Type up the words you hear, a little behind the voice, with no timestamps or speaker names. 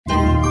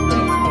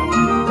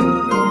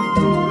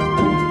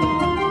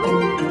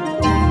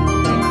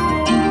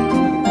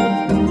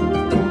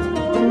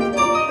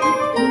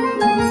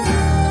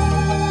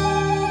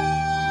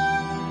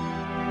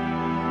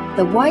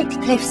The White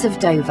Cliffs of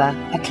Dover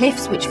are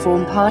cliffs which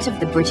form part of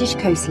the British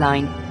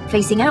coastline,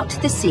 facing out to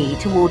the sea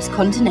towards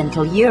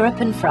continental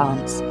Europe and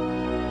France.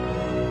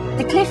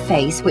 The cliff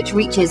face, which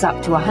reaches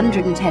up to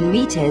 110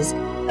 metres,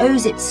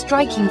 owes its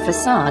striking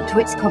facade to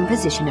its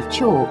composition of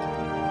chalk.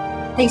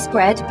 They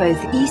spread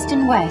both east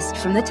and west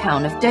from the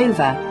town of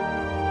Dover,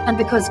 and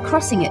because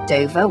crossing at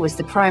Dover was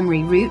the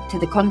primary route to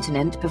the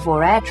continent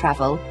before air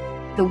travel,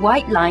 the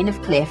white line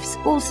of cliffs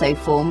also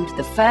formed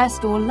the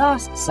first or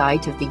last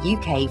site of the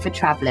UK for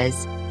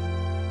travellers.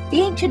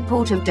 The ancient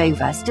port of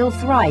Dover still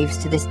thrives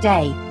to this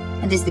day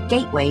and is the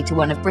gateway to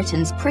one of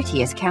Britain's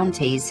prettiest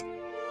counties.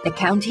 The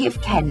county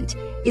of Kent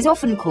is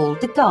often called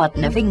the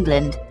Garden of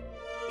England.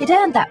 It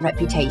earned that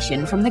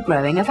reputation from the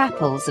growing of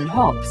apples and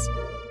hops.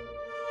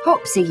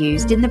 Hops are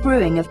used in the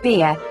brewing of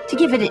beer to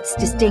give it its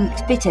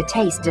distinct bitter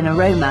taste and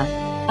aroma,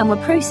 and were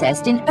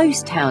processed in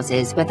oast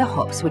houses where the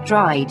hops were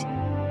dried.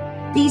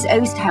 These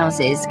oast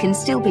houses can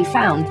still be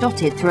found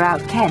dotted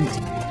throughout Kent,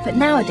 but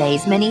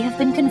nowadays many have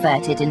been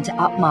converted into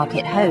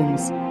upmarket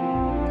homes.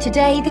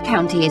 Today, the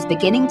county is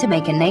beginning to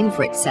make a name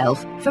for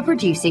itself for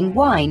producing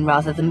wine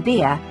rather than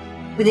beer.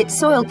 With its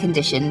soil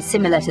conditions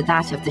similar to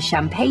that of the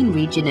Champagne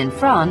region in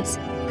France,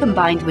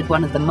 combined with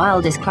one of the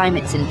mildest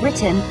climates in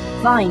Britain,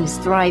 vines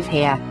thrive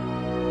here.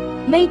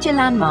 Major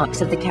landmarks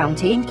of the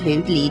county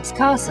include Leeds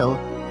Castle,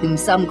 whom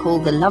some call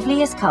the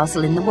loveliest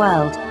castle in the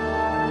world,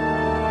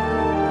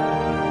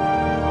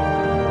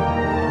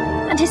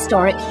 and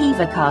historic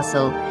Hever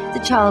Castle,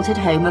 the childhood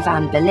home of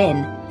Anne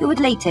Boleyn, who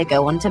would later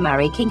go on to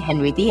marry King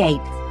Henry VIII.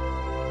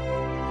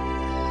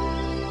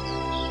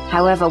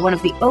 However, one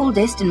of the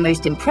oldest and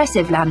most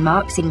impressive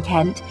landmarks in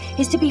Kent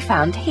is to be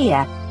found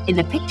here, in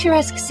the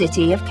picturesque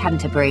city of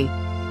Canterbury.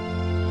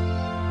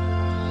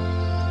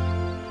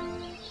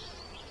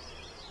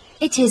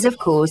 It is, of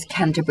course,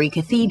 Canterbury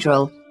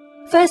Cathedral.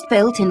 First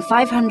built in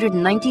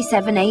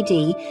 597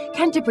 AD,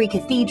 Canterbury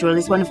Cathedral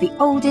is one of the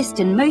oldest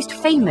and most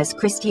famous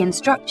Christian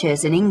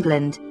structures in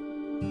England.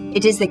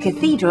 It is the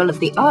cathedral of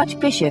the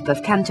Archbishop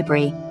of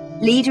Canterbury,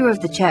 leader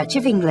of the Church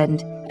of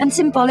England, and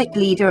symbolic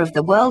leader of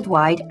the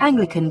worldwide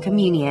Anglican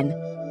Communion.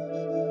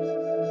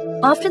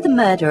 After the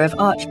murder of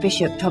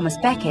Archbishop Thomas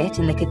Becket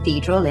in the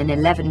cathedral in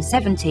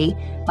 1170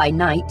 by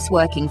knights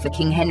working for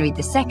King Henry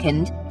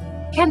II,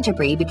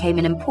 Canterbury became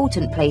an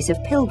important place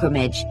of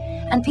pilgrimage,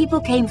 and people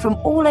came from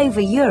all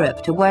over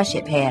Europe to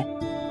worship here.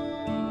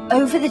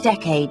 Over the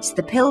decades,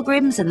 the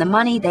pilgrims and the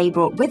money they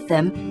brought with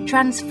them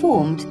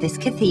transformed this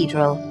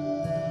cathedral.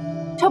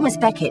 Thomas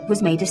Becket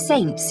was made a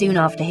saint soon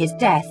after his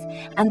death,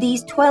 and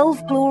these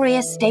 12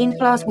 glorious stained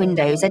glass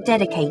windows are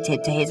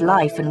dedicated to his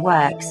life and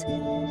works.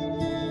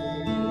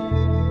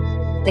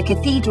 The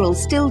cathedral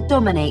still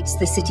dominates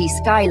the city's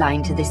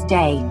skyline to this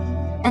day,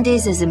 and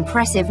is as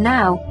impressive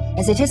now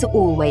as it has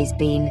always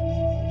been.